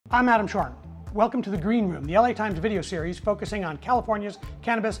I'm Adam Shorn. Welcome to The Green Room, the LA Times video series focusing on California's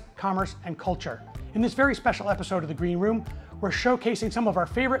cannabis, commerce, and culture. In this very special episode of The Green Room, we're showcasing some of our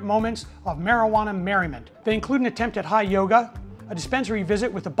favorite moments of marijuana merriment. They include an attempt at high yoga, a dispensary visit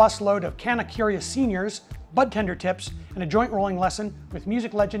with a busload of canna-curious seniors, budtender tips, and a joint rolling lesson with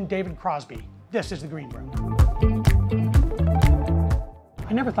music legend David Crosby. This is The Green Room.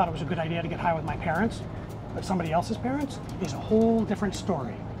 I never thought it was a good idea to get high with my parents, but somebody else's parents is a whole different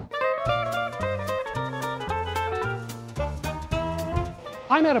story.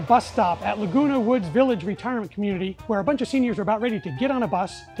 I'm at a bus stop at Laguna Woods Village Retirement Community where a bunch of seniors are about ready to get on a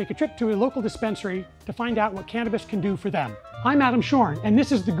bus, take a trip to a local dispensary to find out what cannabis can do for them. I'm Adam Shorn, and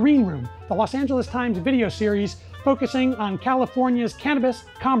this is The Green Room, the Los Angeles Times video series focusing on California's cannabis,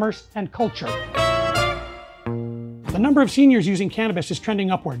 commerce, and culture. The number of seniors using cannabis is trending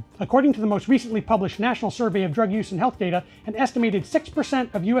upward. According to the most recently published National Survey of Drug Use and Health data, an estimated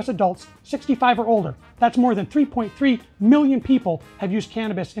 6% of U.S. adults 65 or older, that's more than 3.3 million people, have used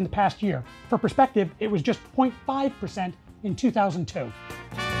cannabis in the past year. For perspective, it was just 0.5% in 2002.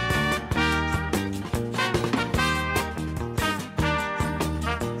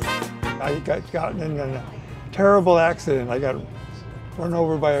 I got in a terrible accident. I got run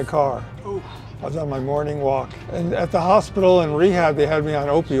over by a car. Ooh. I was on my morning walk. And at the hospital and rehab, they had me on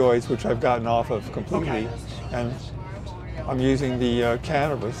opioids, which I've gotten off of completely. Okay. And I'm using the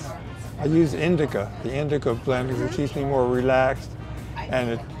cannabis. I use indica, the indica blend, because it keeps me more relaxed.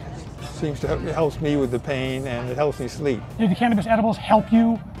 And it seems to help, it helps me with the pain, and it helps me sleep. Do the cannabis edibles help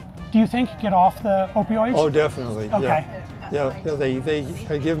you, do you think, get off the opioids? Oh, definitely. Okay. Yeah, they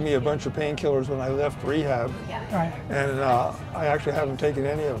had given me a bunch of painkillers when I left rehab, right. And I actually haven't taken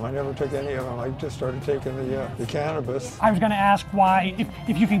any of them. I never took any of them. I just started taking the cannabis. I was going to ask why,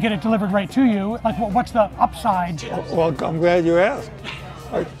 if you can get it delivered right to you, like what's the upside? Well, I'm glad you asked.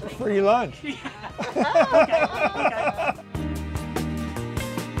 Free lunch. Okay.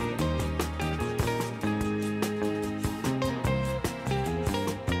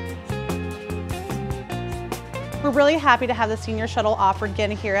 We're really happy to have the senior shuttle offered again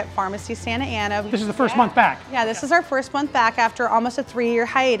here at Pharmacy Santa Ana. This is the first month back. Yeah, this is our first month back after almost a 3-year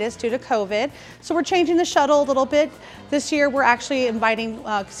hiatus due to COVID. So we're changing the shuttle a little bit. This year we're actually inviting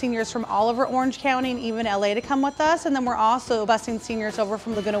seniors from all over Orange County and even LA to come with us. And then we're also busing seniors over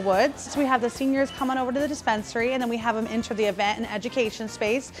from Laguna Woods. So we have the seniors coming over to the dispensary, and then we have them enter the event and education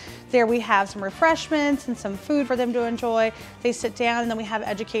space. There we have some refreshments and some food for them to enjoy. They sit down, and then we have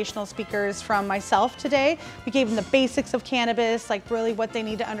educational speakers from myself today. We gave them the basics of cannabis, like really what they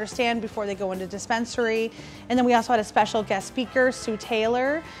need to understand before they go into dispensary. And then we also had a special guest speaker, Sue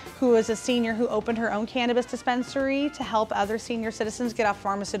Taylor, who is a senior who opened her own cannabis dispensary to help other senior citizens get off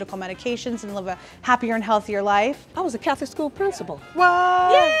pharmaceutical medications and live a happier and healthier life. I was a Catholic school principal.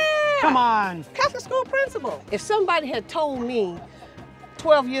 What? Yeah! Come on. Catholic school principal. If somebody had told me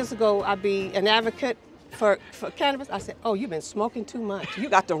 12 years ago I'd be an advocate for cannabis, I said, oh, you've been smoking too much. You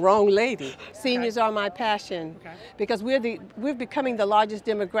got the wrong lady. Seniors are my passion because we're becoming the largest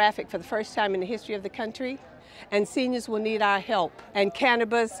demographic for the first time in the history of the country, and seniors will need our help. And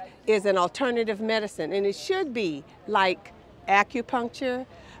cannabis is an alternative medicine, and it should be like acupuncture,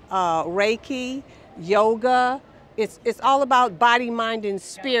 Reiki, yoga. It's all about body, mind, and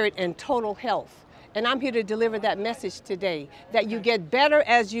spirit and total health. And I'm here to deliver that message today, that you get better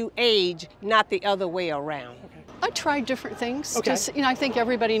as you age, not the other way around. I tried different things. I think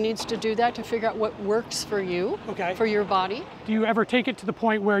everybody needs to do that to figure out what works for you, for your body. Do you ever take it to the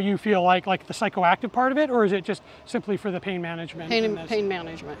point where you feel like the psychoactive part of it, or is it just simply for the pain management? Pain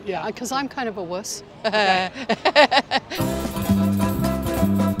management, yeah, because I'm kind of a wuss.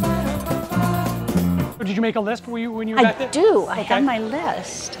 Did you make a list when you were back there? I do. I have my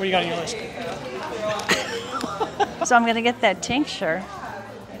list. What do you got on your list? So I'm going to get that tincture.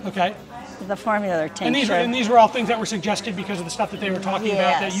 Okay. The formula tincture. And these were all things that were suggested because of the stuff that they were talking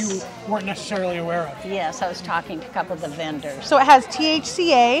about that you weren't necessarily aware of. Yes, I was talking to a couple of the vendors. So it has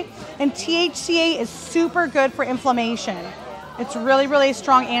THCA, and THCA is super good for inflammation. It's really, really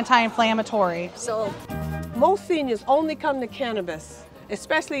strong anti-inflammatory. So most seniors only come to cannabis,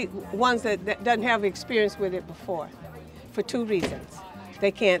 especially ones that doesn't have experience with it before, for 2 reasons.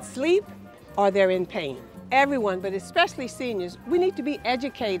 They can't sleep or they're in pain. Everyone, but especially seniors, we need to be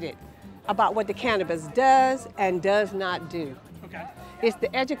educated about what the cannabis does and does not do. Okay. It's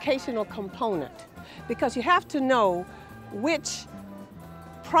the educational component, because you have to know which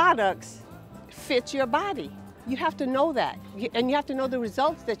products fit your body. You have to know that, and you have to know the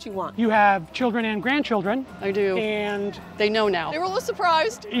results that you want. You have children and grandchildren. I do. And they know now. They were a little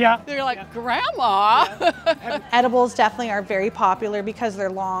surprised. Yeah. They're like, Grandma. Yeah. Edibles definitely are very popular because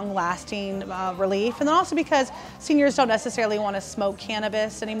they're long-lasting relief, and then also because seniors don't necessarily want to smoke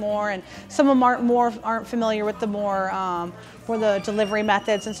cannabis anymore, and some of them aren't familiar with the more the delivery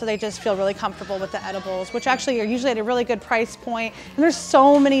methods, and so they just feel really comfortable with the edibles, which actually are usually at a really good price point. And there's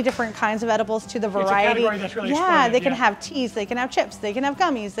so many different kinds of edibles to the variety. It's a category that's really yeah, exploded, they can have teas, they can have chips, they can have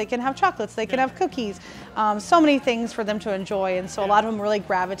gummies, they can have chocolates, they can have cookies. So many things for them to enjoy, and so a lot of them really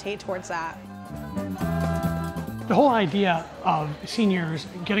gravitate towards that. The whole idea of seniors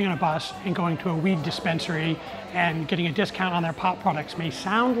getting on a bus and going to a weed dispensary and getting a discount on their pot products may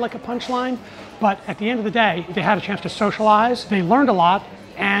sound like a punchline, but at the end of the day, they had a chance to socialize, they learned a lot,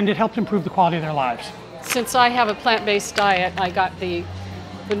 and it helped improve the quality of their lives. Since I have a plant-based diet, I got the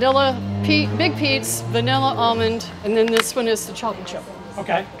vanilla Big Pete's, vanilla almond, and then this one is the chocolate chip.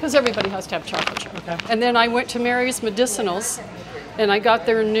 Okay. Because everybody has to have chocolate chip. Okay. And then I went to Mary's Medicinals, and I got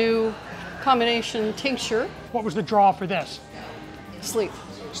their new combination tincture. What was the draw for this? Sleep.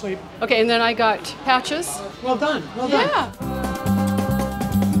 Sleep. Okay, and then I got patches. Well done. Well done. Yeah.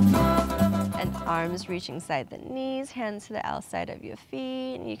 And arms reach inside the knees, hands to the outside of your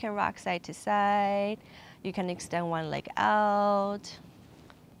feet. You can rock side to side. You can extend one leg out.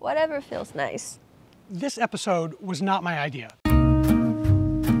 Whatever feels nice. This episode was not my idea.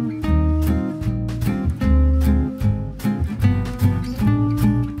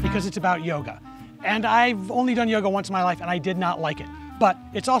 Because it's about yoga. And I've only done yoga once in my life and I did not like it. But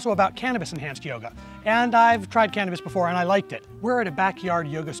it's also about cannabis-enhanced yoga. And I've tried cannabis before and I liked it. We're at a backyard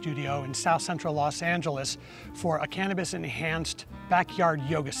yoga studio in South Central Los Angeles for a cannabis-enhanced backyard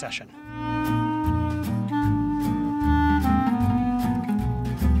yoga session.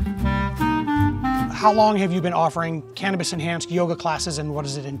 How long have you been offering cannabis-enhanced yoga classes and what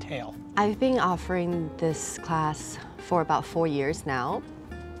does it entail? I've been offering this class for about 4 years now.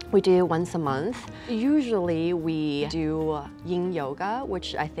 We do it once a month. Usually we do yin yoga,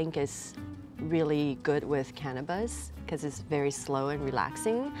 which I think is really good with cannabis because it's very slow and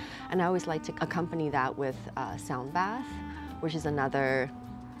relaxing. And I always like to accompany that with a sound bath, which is another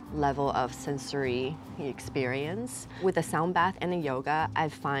level of sensory experience. With a sound bath and a yoga, I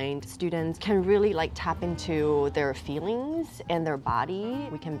find students can really tap into their feelings and their body.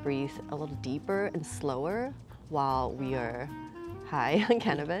 We can breathe a little deeper and slower while we are high on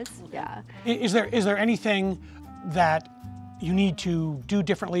cannabis. Yeah. Is there anything that you need to do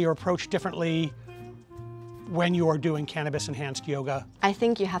differently or approach differently when you are doing cannabis-enhanced yoga? I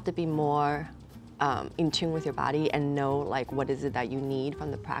think you have to be more in tune with your body and know what is it that you need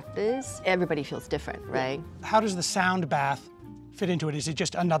from the practice. Everybody feels different, right? How does the sound bath fit into it? Is it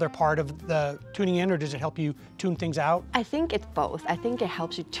just another part of the tuning in or does it help you tune things out? I think it's both. I think it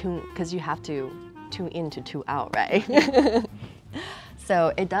helps you tune because you have to tune in to tune out, right?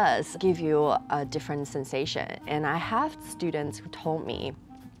 So it does give you a different sensation. And I have students who told me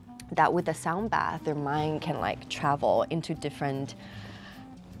that with the sound bath, their mind can travel into different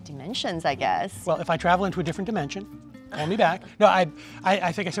dimensions, I guess. Well, if I travel into a different dimension, call me back. No, I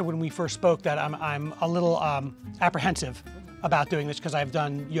think I said when we first spoke that I'm a little apprehensive about doing this because I've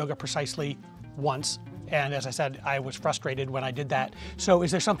done yoga precisely once. And as I said, I was frustrated when I did that. So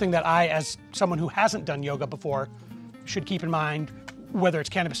is there something that I, as someone who hasn't done yoga before, should keep in mind, whether it's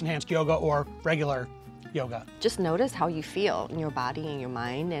cannabis-enhanced yoga or regular yoga? Just notice how you feel in your body and your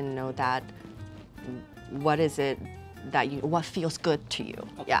mind and know that what is it that what feels good to you.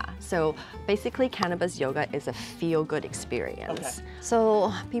 Okay. Yeah, so basically cannabis yoga is a feel-good experience. Okay.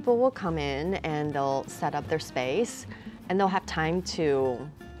 So people will come in and they'll set up their space and they'll have time to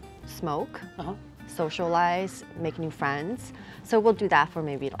smoke, socialize, make new friends. So we'll do that for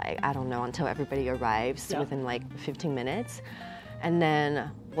maybe I don't know, until everybody arrives within 15 minutes. And then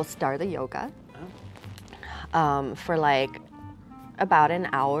we'll start the yoga for about an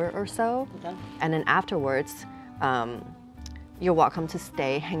hour or so. Okay. And then afterwards, you're welcome to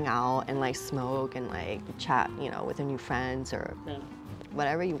stay, hang out, and smoke and chat, with your new friends or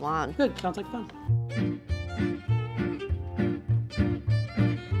whatever you want. Good, sounds like fun.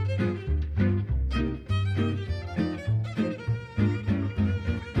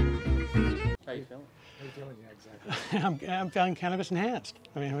 How you feeling? How you feeling? Yeah, exactly. I'm feeling cannabis enhanced.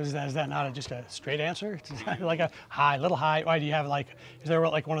 I mean, is that not just a straight answer? It's like a high, little high. Why do you have is there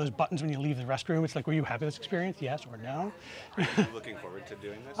one of those buttons when you leave the restroom? It's were you happy with this experience? Yes or no? Are you looking forward to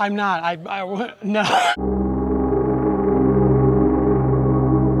doing this? I'm not. No.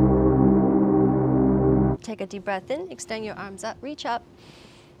 Take a deep breath in, extend your arms up, reach up.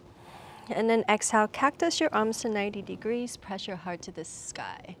 And then exhale, cactus your arms to 90 degrees, press your heart to the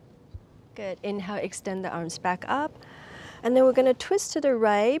sky. Good, inhale, extend the arms back up. And then we're gonna twist to the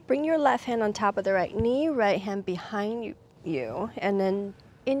right, bring your left hand on top of the right knee, right hand behind you. And then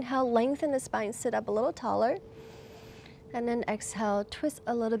inhale, lengthen the spine, sit up a little taller. And then exhale, twist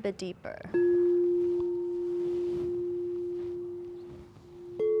a little bit deeper.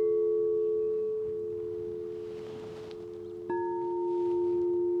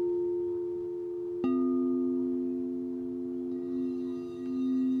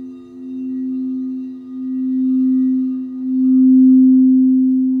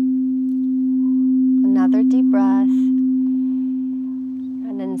 Another deep breath,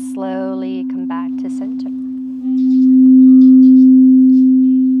 and then slowly come back to center.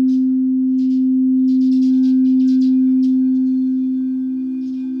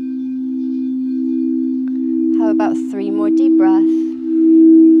 How about 3 more deep breaths?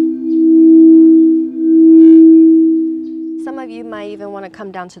 Some of you might even want to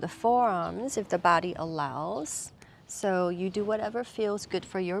come down to the forearms if the body allows. So you do whatever feels good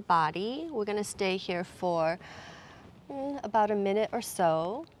for your body. We're gonna stay here for about a minute or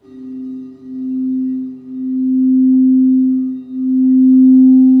so.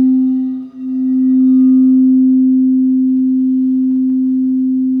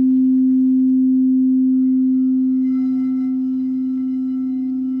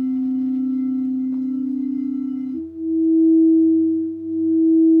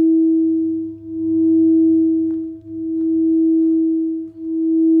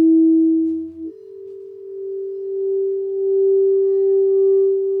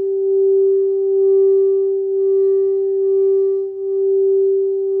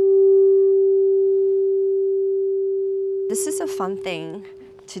 This is a fun thing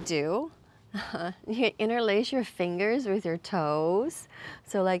to do. You interlace your fingers with your toes.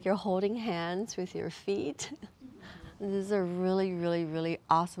 So like you're holding hands with your feet. This is a really, really, really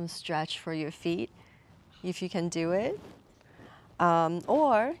awesome stretch for your feet, if you can do it.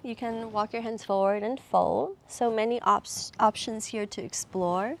 Or you can walk your hands forward and fold. So many options here to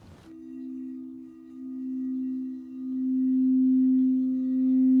explore.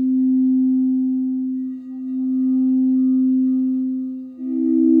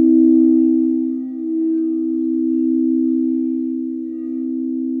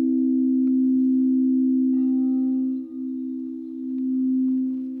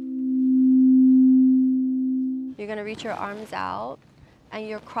 You're gonna reach your arms out and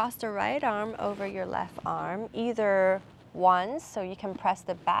you'll cross the right arm over your left arm, either once, so you can press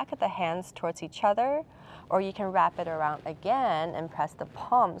the back of the hands towards each other, or you can wrap it around again and press the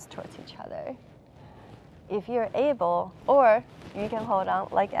palms towards each other. If you're able, or you can hold on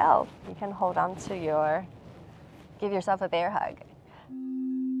like Elf. You can hold on to give yourself a bear hug.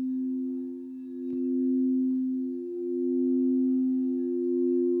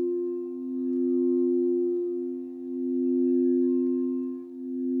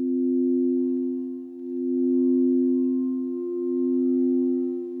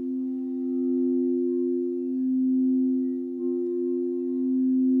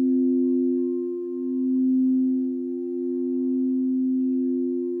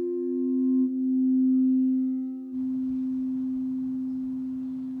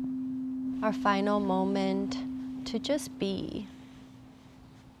 Our final moment to just be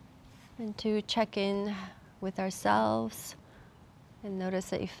and to check in with ourselves and notice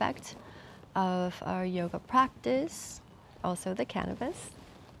the effect of our yoga practice, also the cannabis.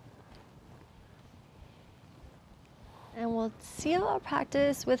 And we'll seal our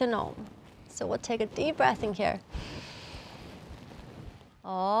practice with an Om. So we'll take a deep breath in here.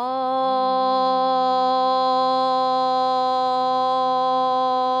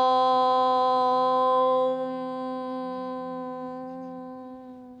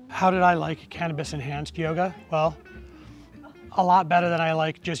 How did I like cannabis-enhanced yoga? Well, a lot better than I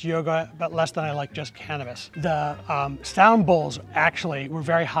like just yoga, but less than I like just cannabis. The sound bowls actually were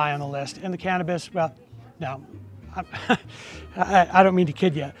very high on the list, and the cannabis, well, no, I don't mean to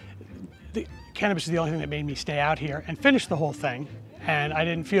kid you. The cannabis is the only thing that made me stay out here and finish the whole thing, and I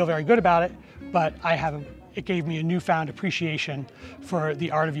didn't feel very good about it, but it gave me a newfound appreciation for the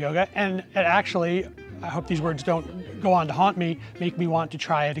art of yoga, and it actually, I hope these words don't go on to haunt me, make me want to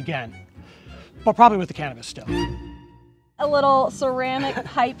try it again. But probably with the cannabis still. a little ceramic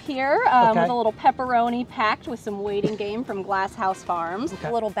pipe here with a little pepperoni packed with some waiting game from Glass House Farms.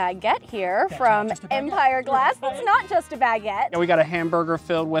 A little baguette here from Empire Glass. That's not just a baguette. Yeah, we got a hamburger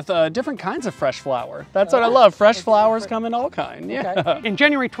filled with different kinds of fresh flour. That's what I love. Fresh flours come in all kinds. Yeah. In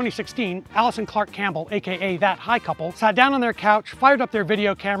January 2016, Alice and Clark Campbell, aka That High Couple, sat down on their couch, fired up their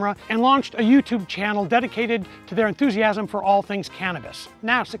video camera, and launched a YouTube channel dedicated to their enthusiasm for all things cannabis.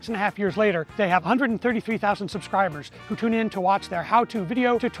 Now, 6.5 years later, they have 133,000 subscribers who tune in to watch their how-to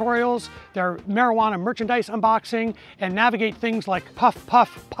video tutorials, their marijuana merchandise unboxing, and navigate things like puff,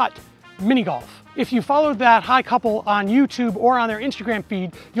 puff, putt, mini golf. If you followed That High Couple on YouTube or on their Instagram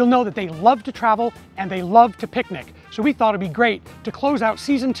feed, you'll know that they love to travel and they love to picnic. So we thought it'd be great to close out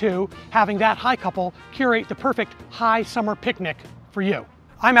season 2, having That High Couple curate the perfect high summer picnic for you.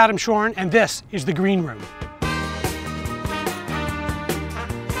 I'm Adam Shorn, and this is The Green Room.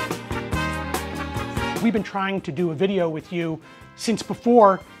 We've been trying to do a video with you since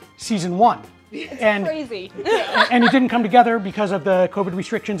before season 1. And crazy. And it didn't come together because of the COVID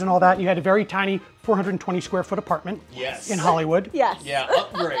restrictions and all that. You had a very tiny 420 square foot apartment in Hollywood. Yes. Yeah,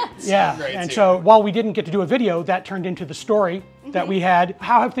 upgrades. Yeah, Upgrades and here. so while we didn't get to do a video, that turned into the story that we had.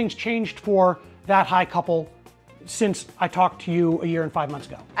 How have things changed for That High Couple since I talked to you a year and 5 months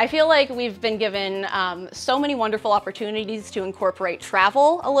ago? I feel like we've been given so many wonderful opportunities to incorporate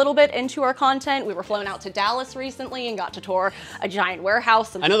travel a little bit into our content. We were flown out to Dallas recently and got to tour a giant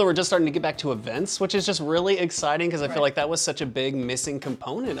warehouse. I know that we're just starting to get back to events, which is just really exciting because I feel like that was such a big missing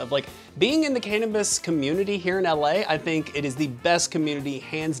component of like being in the cannabis community here in LA. I think it is the best community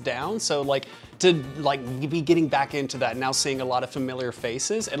hands down. So like to like be getting back into that, now seeing a lot of familiar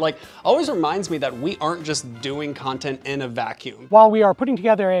faces, it like always reminds me that we aren't just doing content in a vacuum. While we are putting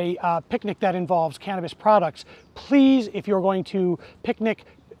together a picnic that involves cannabis products, please, if you're going to picnic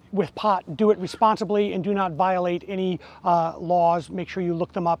with pot, do it responsibly and do not violate any laws. Make sure you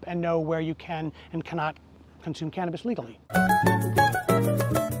look them up and know where you can and cannot consume cannabis legally.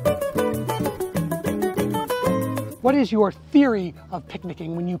 What is your theory of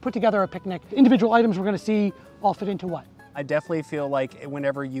picnicking? When you put together a picnic, the individual items we're going to see all fit into what? I definitely feel like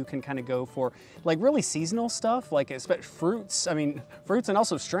whenever you can kind of go for like really seasonal stuff, like especially fruits, I mean, fruits and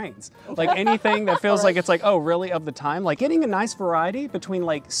also strains. Like anything that feels like it's like, oh, really of the time, like getting a nice variety between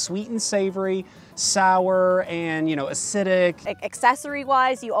like sweet and savory, sour and, you know, acidic.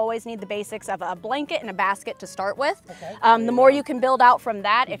 Accessory-wise, you always need the basics of a blanket and a basket to start with. The more you can build out from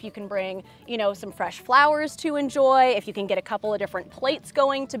that, if you can bring, you know, some fresh flowers to enjoy, if you can get a couple of different plates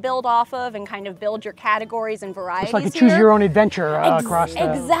going to build off of and kind of build your categories and varieties. It's like a choose your own adventure across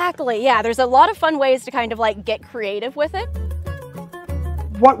the... Exactly, yeah. There's a lot of fun ways to kind of like get creative with it.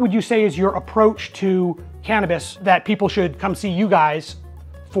 What would you say is your approach to cannabis that people should come see you guys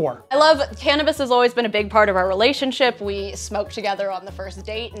for? I love cannabis. Has always been a big part of our relationship. We smoked together on the first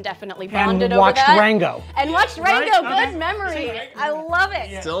date and definitely bonded over that. And watched Rango. And watched Rango. Good memory. I love it.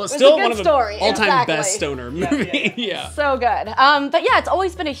 Yeah. Still one of the all-time best stoner movie. Yeah. So good. But yeah, it's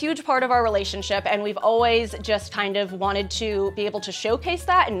always been a huge part of our relationship, and we've always just kind of wanted to be able to showcase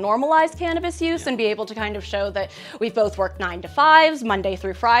that and normalize cannabis use and be able to kind of show that we've both worked 9 to 5s, Monday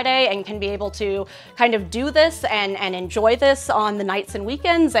through Friday, and can be able to kind of do this and enjoy this on the nights and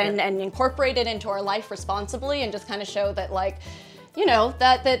weekends. And incorporate it into our life responsibly and just kind of show that, like, you know,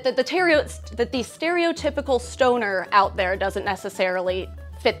 that the stereotypical stoner out there doesn't necessarily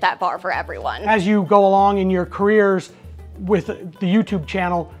fit that bar for everyone. As you go along in your careers with the YouTube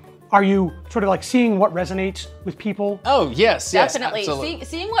channel, are you sort of like seeing what resonates with people? Oh, yes, definitely. Absolutely.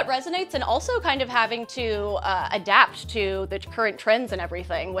 Seeing what resonates and also kind of having to adapt to the current trends and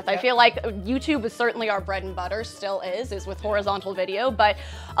everything. I feel like YouTube is certainly our bread and butter, still is with horizontal video, but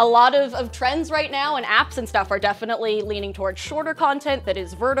a lot of trends right now and apps and stuff are definitely leaning towards shorter content that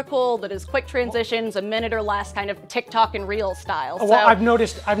is vertical, that is quick transitions, a minute or less, kind of TikTok and Reel style. Well, I've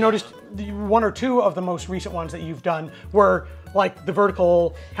noticed 1 or 2 of the most recent ones that you've done were like the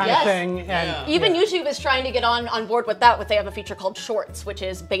vertical kind of thing. And even YouTube is trying to get on board with that. They have a feature called Shorts, which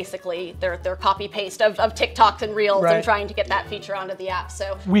is basically their copy paste of TikToks and Reels and trying to get that feature onto the app.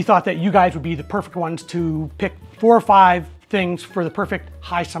 So we thought that you guys would be the perfect ones to pick 4 or 5 things for the perfect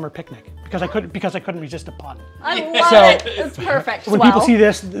high summer picnic. Because I couldn't resist a pun. I love it. It's perfect. When people see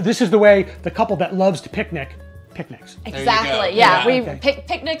this is the way the couple that loves to picnics. Exactly, yeah.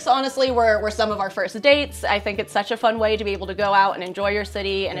 Picnics, honestly, were some of our first dates. I think it's such a fun way to be able to go out and enjoy your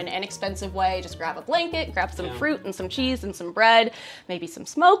city in an inexpensive way. Just grab a blanket, grab some fruit and some cheese and some bread, maybe some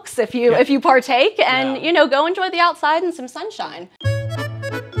smokes if you partake, and you know, go enjoy the outside and some sunshine.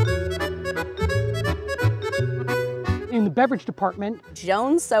 in the beverage department.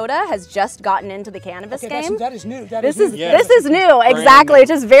 Jones Soda has just gotten into the cannabis game. That is new. This is new, exactly. It's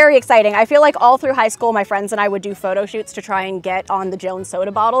just very exciting. I feel like all through high school, my friends and I would do photo shoots to try and get on the Jones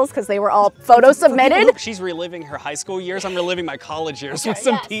Soda bottles because they were all photo submitted. She's reliving her high school years. I'm reliving my college years with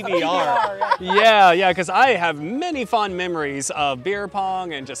some PBR. Yeah, because I have many fond memories of beer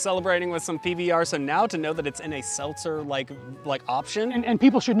pong and just celebrating with some PBR. So now to know that it's in a seltzer like option. And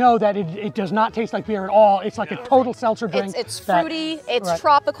people should know that it does not taste like beer at all. It's like a total seltzer drink. It's fruity, it's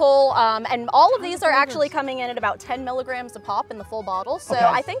tropical, and all of these are actually coming in at about 10 milligrams a pop in the full bottle. So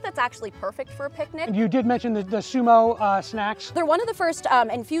I think that's actually perfect for a picnic. You did mention the sumo snacks. They're one of the first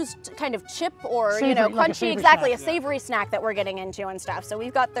infused kind of chip or savory, crunchy, like a savory snack that we're getting into and stuff. So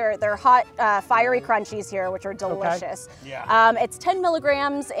we've got their hot fiery crunchies here, which are delicious. It's 10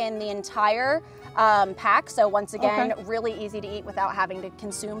 milligrams in the entire pack, so once again, really easy to eat without having to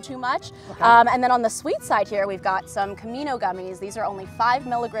consume too much. And then on the sweet side here, we've got some Camino gummies. These are only 5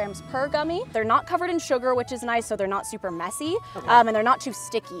 milligrams per gummy. They're not covered in sugar, which is nice, so they're not super messy, and they're not too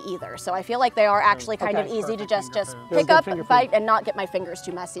sticky either. So I feel like they are actually kind of easy to just pick up, bite, and not get my fingers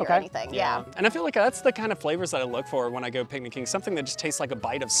too messy or anything. Yeah. And I feel like that's the kind of flavors that I look for when I go picnicking, something that just tastes like a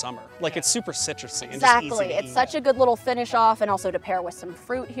bite of summer. Like it's super citrusy and just easy to eat. It's such a good little finish off, and also to pair with some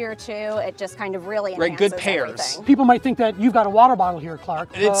fruit here too. It just kind of really enhances good pairs. everything. People might think that you've got a water bottle here, Clark.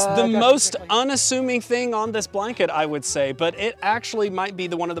 It's the most unassuming thing on this blanket, I would say, but it actually might be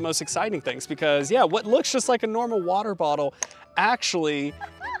one of the most exciting things because, yeah, what looks just like a normal water bottle actually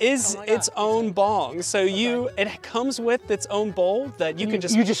is its own bong. So it comes with its own bowl that you can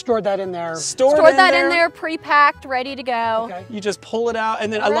just... You just stored that in there. Stored that in there, pre-packed, ready to go. You just pull it out,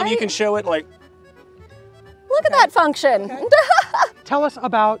 and then I love you can show it like... Look at that function. Tell us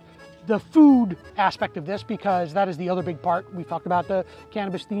about the food aspect of this, because that is the other big part. We've talked about the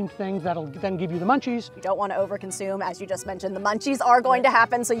cannabis themed things that'll then give you the munchies. You don't want to overconsume, as you just mentioned. The munchies are going to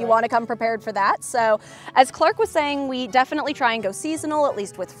happen, so you want to come prepared for that. So as Clark was saying, we definitely try and go seasonal, at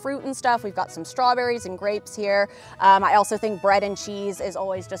least with fruit and stuff. We've got some strawberries and grapes here. I also think bread and cheese is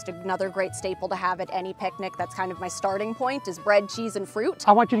always just another great staple to have at any picnic. That's kind of my starting point, is bread, cheese, and fruit.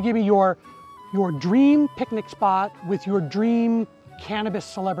 I want you to give me your dream picnic spot with your dream cannabis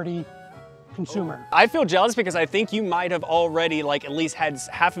celebrity consumer. I feel jealous because I think you might have already at least had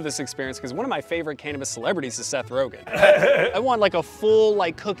half of this experience, because one of my favorite cannabis celebrities is Seth Rogen. I want a full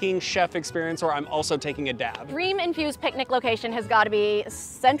cooking chef experience where I'm also taking a dab. Dream infused picnic location has got to be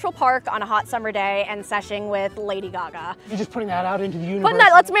Central Park on a hot summer day and seshing with Lady Gaga. You're just putting that out into the universe.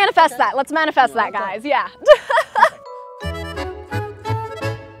 Let's manifest that. Let's manifest that, guys. Yeah.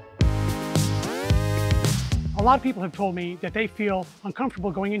 A lot of people have told me that they feel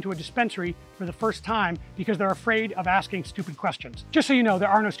uncomfortable going into a dispensary for the first time because they're afraid of asking stupid questions. Just so you know, there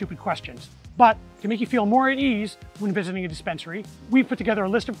are no stupid questions. But to make you feel more at ease when visiting a dispensary, we've put together a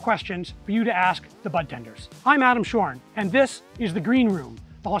list of questions for you to ask the budtenders. I'm Adam Shorn, and this is The Green Room,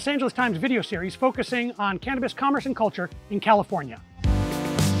 the Los Angeles Times video series focusing on cannabis commerce and culture in California.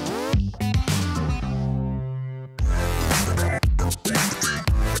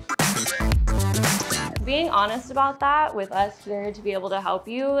 Being honest about that with us here to be able to help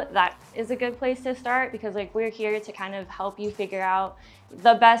you, that is a good place to start, because we're here to kind of help you figure out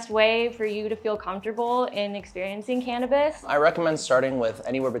the best way for you to feel comfortable in experiencing cannabis. I recommend starting with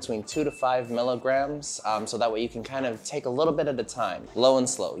anywhere between 2 to 5 milligrams, so that way you can kind of take a little bit at a time, low and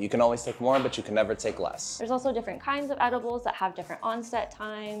slow. You can always take more, but you can never take less. There's also different kinds of edibles that have different onset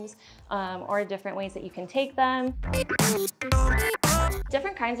times, or different ways that you can take them.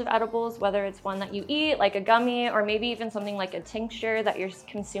 Different kinds of edibles, whether it's one that you eat, like a gummy, or maybe even something like a tincture that you're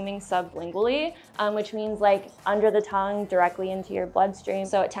consuming sublingually, which means under the tongue, directly into your bloodstream.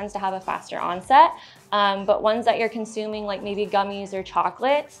 So it tends to have a faster onset. But ones that you're consuming, like maybe gummies or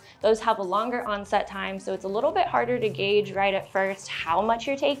chocolates, those have a longer onset time. So it's a little bit harder to gauge right at first how much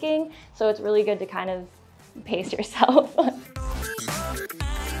you're taking. So it's really good to kind of pace yourself.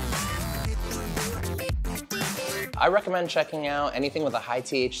 I recommend checking out anything with a high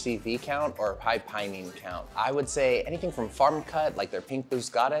THCV count or high pinene count. I would say anything from Farm Cut, like their Pink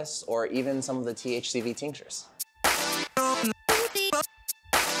Boost Goddess, or even some of the THCV tinctures.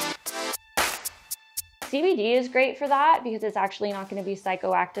 CBD is great for that because it's actually not going to be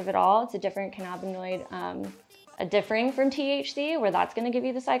psychoactive at all. It's a different cannabinoid, differing from THC, where that's going to give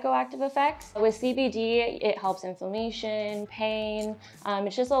you the psychoactive effects. With CBD, it helps inflammation, pain.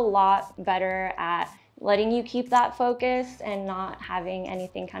 It's just a lot better at letting you keep that focus and not having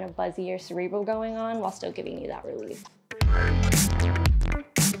anything kind of buzzy or cerebral going on while still giving you that relief.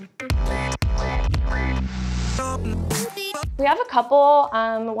 We have a couple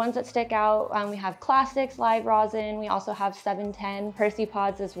ones that stick out. We have Classics live rosin. We also have 710 Percy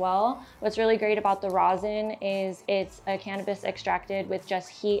pods as well. What's really great about the rosin is it's a cannabis extracted with just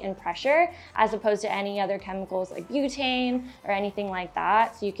heat and pressure, as opposed to any other chemicals like butane or anything like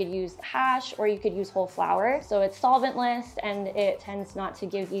that. So you could use hash or you could use whole flower. So it's solventless and it tends not to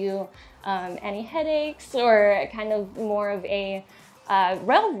give you any headaches or kind of more of a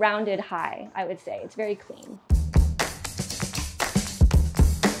well-rounded high, I would say. It's very clean.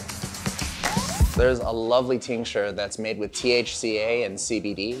 There's a lovely tincture that's made with THCA and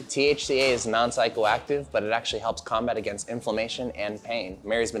CBD. THCA is non-psychoactive, but it actually helps combat against inflammation and pain.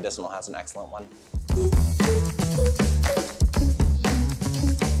 Mary's Medicinal has an excellent one.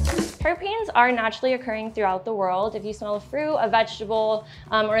 Terpenes are naturally occurring throughout the world. If you smell a fruit, a vegetable,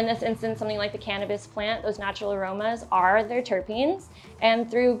 or in this instance, something like the cannabis plant, those natural aromas are their terpenes. And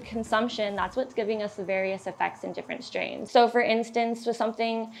through consumption, that's what's giving us the various effects in different strains. So for instance, with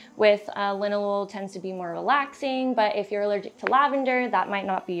something with linalool tends to be more relaxing, but if you're allergic to lavender, that might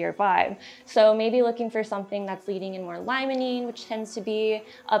not be your vibe. So maybe looking for something that's leading in more limonene, which tends to be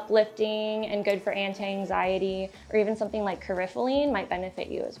uplifting and good for anti-anxiety, or even something like cariphyllene might benefit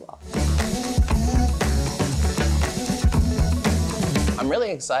you as well. I'm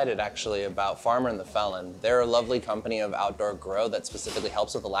really excited actually about Farmer and the Felon. They're a lovely company of outdoor grow that specifically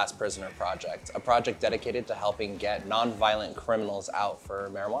helps with the Last Prisoner Project, a project dedicated to helping get non-violent criminals out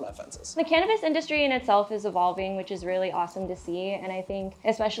for marijuana offenses. The cannabis industry in itself is evolving, which is really awesome to see. And I think,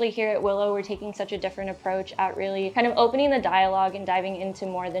 especially here at Willow, we're taking such a different approach at really kind of opening the dialogue and diving into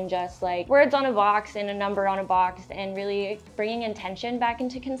more than just like words on a box and a number on a box, and really bringing intention back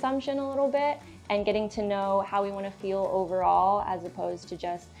into consumption a little bit, and getting to know how we want to feel overall, as opposed to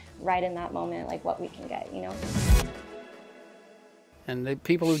just right in that moment, like what we can get, you know? And the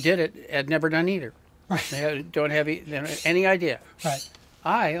people who did it had never done either. Right. They don't have any idea. Right.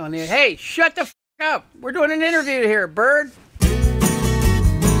 Hey, shut the f up. We're doing an interview here, bird.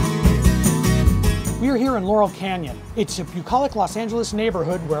 We are here in Laurel Canyon. It's a bucolic Los Angeles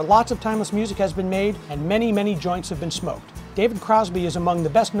neighborhood where lots of timeless music has been made and many, many joints have been smoked. David Crosby is among the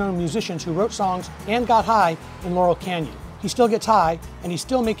best-known musicians who wrote songs and got high in Laurel Canyon. He still gets high, and he's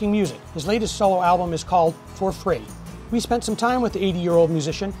still making music. His latest solo album is called For Free. We spent some time with the 80-year-old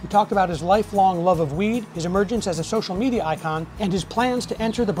musician who talked about his lifelong love of weed, his emergence as a social media icon, and his plans to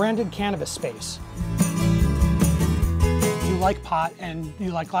enter the branded cannabis space. You like pot, and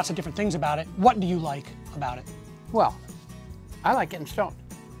you like lots of different things about it. What do you like about it? Well, I like getting stoned.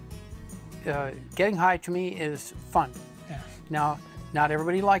 Getting high to me is fun. Yeah. Now, not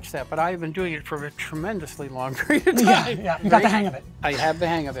everybody likes that, but I've been doing it for a tremendously long period of time. Yeah, you got the hang of it. I have the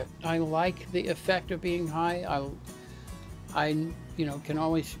hang of it. I like the effect of being high. I can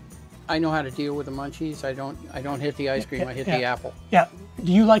always, I know how to deal with the munchies. I don't hit the ice cream, I hit the apple. Yeah.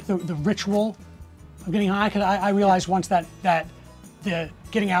 Do you like the ritual of getting high? Because I realized once that the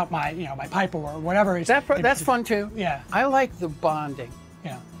getting out my my pipe or whatever. That's fun too. Yeah. I like the bonding.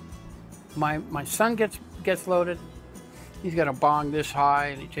 Yeah. My son gets loaded. He's got a bong this high,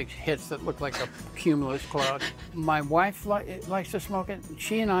 and he takes hits that look like a cumulus cloud. My wife likes to smoke it.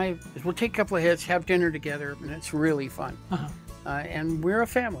 She and I, we'll take a couple of hits, have dinner together, and it's really fun. And we're a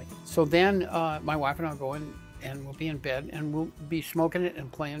family. So then my wife and I'll go in, and we'll be in bed, and we'll be smoking it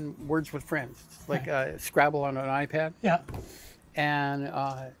and playing Words with Friends, like Scrabble on an iPad. Yeah. And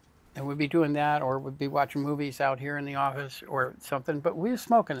we'd be doing that, or we'd be watching movies out here in the office or something, but we were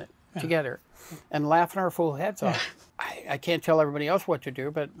smoking it together and laughing our full heads off. I can't tell everybody else what to do,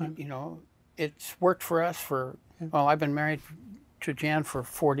 but it's worked for us for, well, I've been married to Jan for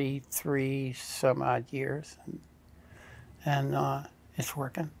 43 some odd years, and it's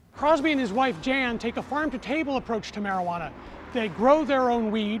working. Crosby and his wife Jan take a farm-to-table approach to marijuana. They grow their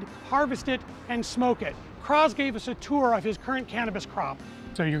own weed, harvest it, and smoke it. Cros gave us a tour of his current cannabis crop.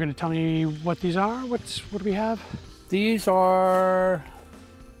 So you're going to tell me what these are? What do we have? These are...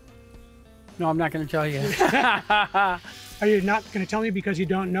 No, I'm not going to tell you. Are you not going to tell me because you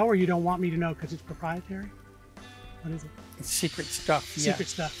don't know, or you don't want me to know because it's proprietary? What is it? It's secret stuff. Secret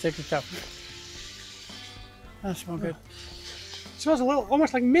stuff. Secret stuff. That smells good. It smells a little,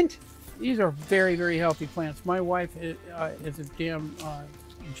 almost like mint. These are very, very healthy plants. My wife is a damn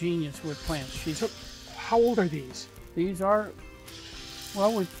genius with plants. How old are these? These are,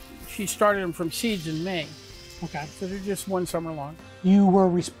 well, she started them from seeds in May. Okay. So they're just one summer long. You were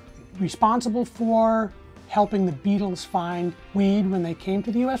responsible for helping the Beatles find weed when they came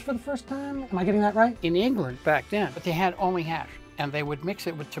to the U.S. for the first time? Am I getting that right? In England back then, but they had only hash, and they would mix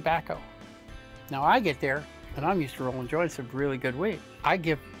it with tobacco. Now I get there, and I'm used to rolling joints of really good weed. I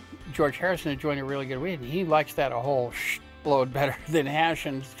give George Harrison a joint of really good weed, and he likes that a whole blowed better than hash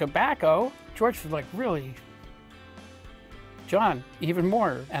and tobacco. George was like, really? John, even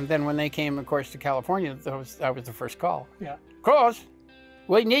more. And then when they came, of course, to California, that was the first call. Yeah. Cross,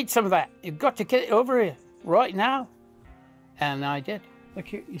 we need some of that. You've got to get it over here right now. And I did. Look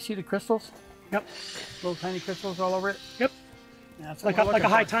here, you see the crystals? Yep. Little tiny crystals all over it? Yep. That's like a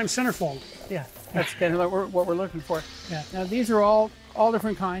high time centerfold. Yeah, that's kind of what we're looking for. Yeah. Now these are all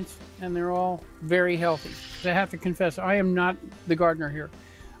different kinds, and they're all very healthy. I have to confess, I am not the gardener here.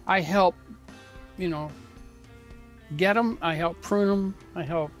 I help, you know, get them, I help prune them, I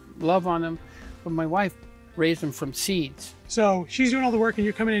help love on them, but my wife raised them from seeds. So she's doing all the work and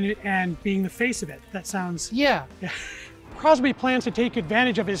you're coming in and being the face of it. That sounds... Yeah. Crosby plans to take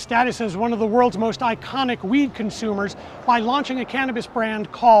advantage of his status as one of the world's most iconic weed consumers by launching a cannabis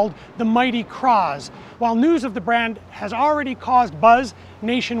brand called the Mighty Croz. While news of the brand has already caused buzz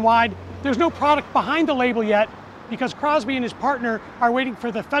nationwide, there's no product behind the label yet because Crosby and his partner are waiting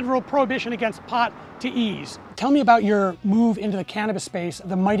for the federal prohibition against pot to ease. Tell me about your move into the cannabis space,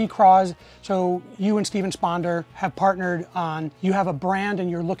 the Mighty Croz. So you and Steven Sponder have partnered on, you have a brand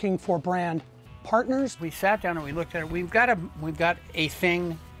and you're looking for brand partners? We sat down and we looked at it. We've got a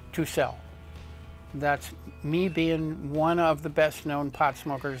thing to sell. That's me being one of the best known pot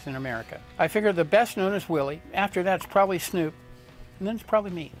smokers in America. I figure the best known is Willie. After that, it's probably Snoop. And then it's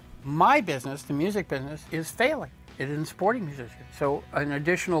probably me. My business, the music business, is failing. It isn't supporting musicians. So an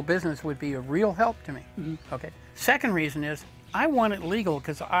additional business would be a real help to me. Mm-hmm. Okay. Second reason is I want it legal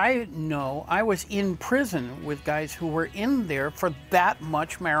because I know I was in prison with guys who were in there for that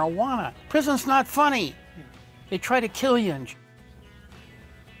much marijuana. Prison's not funny. They try to kill you and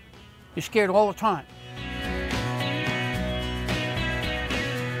you're scared all the time.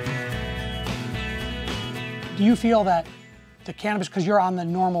 Do you feel that the cannabis, because you're on the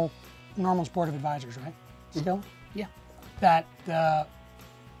Normal's Board of Advisors, right? Still? Mm-hmm. Yeah. That the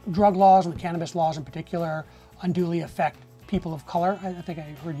drug laws and the cannabis laws in particular unduly affect people of color? I think I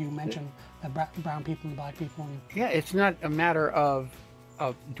heard you mention the brown people and black people. And... Yeah, it's not a matter of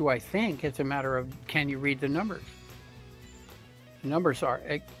do I think, it's a matter of can you read the numbers? The numbers are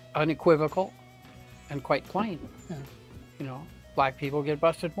unequivocal and quite plain. Yeah. You know, black people get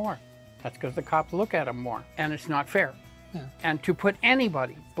busted more. That's because the cops look at them more, and it's not fair. Yeah. And to put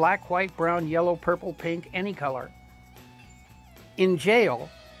anybody, black, white, brown, yellow, purple, pink, any color, in jail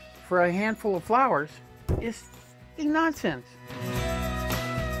for a handful of flowers is nonsense.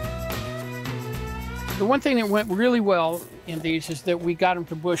 The one thing that went really well in these is that we got them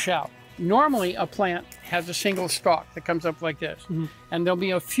to bush out. Normally a plant has a single stalk that comes up like this, mm-hmm. and there'll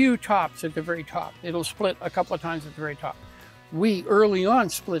be a few tops at the very top. It'll split a couple of times at the very top. We early on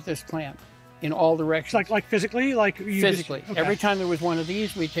split this plant in all directions. Like physically? Like you physically. Just, okay. Every time there was one of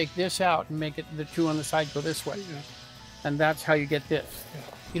these, we take this out and make it the two on the side go this way. Yeah. And that's how you get this. Yeah.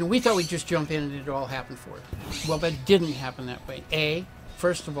 You know, we thought we'd just jump in and it'd all happen for us. Well, that didn't happen that way.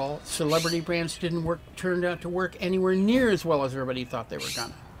 First of all, celebrity brands turned out to work anywhere near as well as everybody thought they were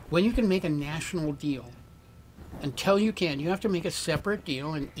gonna. When you can make a national deal, until you can, you have to make a separate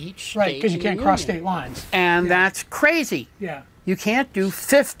deal in each state. Right, because you can't cross state lines. And that's crazy. Yeah. You can't do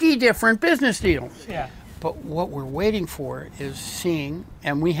 50 different business deals. Yeah. But what we're waiting for is seeing,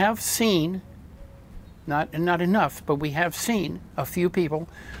 and we have seen, not enough, but we have seen a few people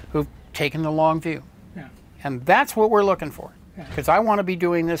who've taken the long view. Yeah. And that's what we're looking for. Yeah. Because I want to be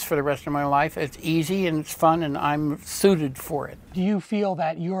doing this for the rest of my life. It's easy and it's fun and I'm suited for it. Do you feel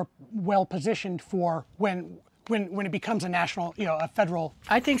that you're well positioned for when it becomes a national, a federal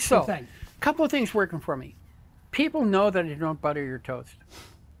I think so. thing? A couple of things working for me. People know that I don't butter your toast.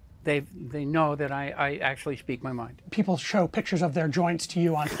 They know that I actually speak my mind. People show pictures of their joints to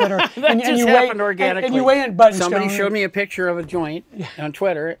you on Twitter. That just happened organically. And you weigh in button Somebody stone. showed me a picture of a joint on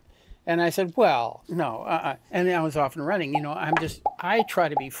Twitter, and I said, well, no. And I was off and running. I try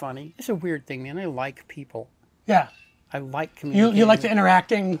to be funny. It's a weird thing, man. I like people. Yeah. I like communicating. You like the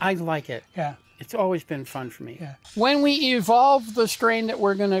interacting? I like it. Yeah. It's always been fun for me. Yeah. When we evolve the strain that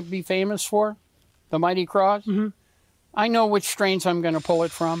we're going to be famous for, the Mighty Croz, mm-hmm. I know which strains I'm going to pull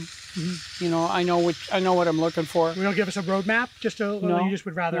it from. Mm-hmm. I know what I'm looking for. You don't give us a roadmap? You just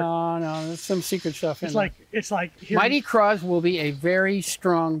would rather? No, there's some secret stuff in there. It's like here. Mighty Croz will be a very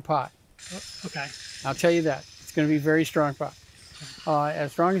strong pot. Okay. I'll tell you that. It's going to be a very strong pot.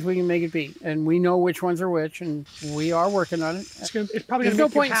 As strong as we can make it be. And we know which ones are which, and we are working on it. It's probably There's no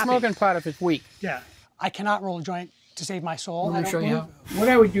point in smoking pot if it's weak. Yeah. I cannot roll a joint to save my soul. Let me show you how. What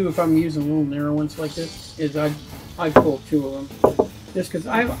I would do if I'm using little narrow ones like this is I'd pull two of them. Just because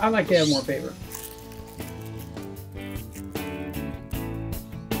I like to have more paper.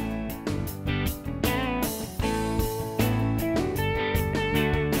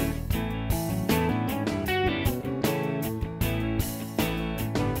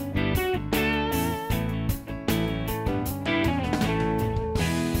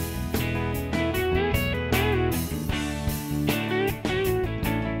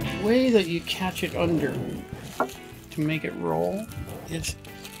 way that you catch it under to make it roll, it's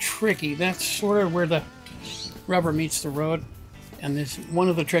tricky. That's sort of where the rubber meets the road, and this is one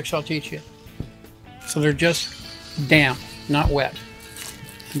of the tricks I'll teach you. So they're just damp, not wet.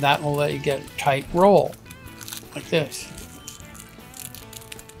 And that will let you get a tight roll, like this.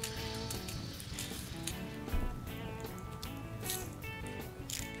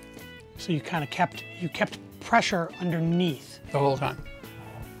 So you kind of kept pressure underneath the whole time.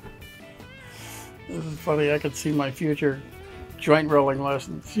 This is funny. I could see my future joint rolling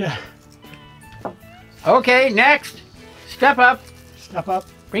lessons. Yeah. Okay, next. Step up. Step up.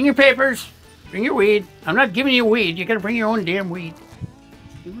 Bring your papers. Bring your weed. I'm not giving you weed. You got to bring your own damn weed.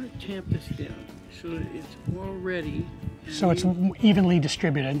 You want to tamp this down so that it's all ready. So it's evenly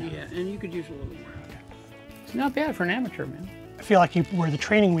distributed. Yeah, and you could use a little more. It's not bad for an amateur, man. I feel like you were the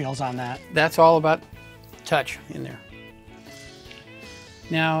training wheels on that. That's all about touch in there.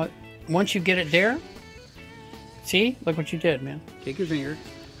 Now, once you get it there, see? Look what you did, man. Take your finger.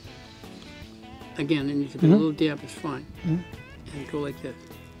 Again, it needs to be a little damp, it's fine. And go like this.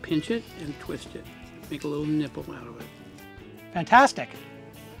 Pinch it and twist it. Make a little nipple out of it. Fantastic.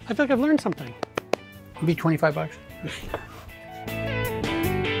 I feel like I've learned something. It'll be 25 bucks.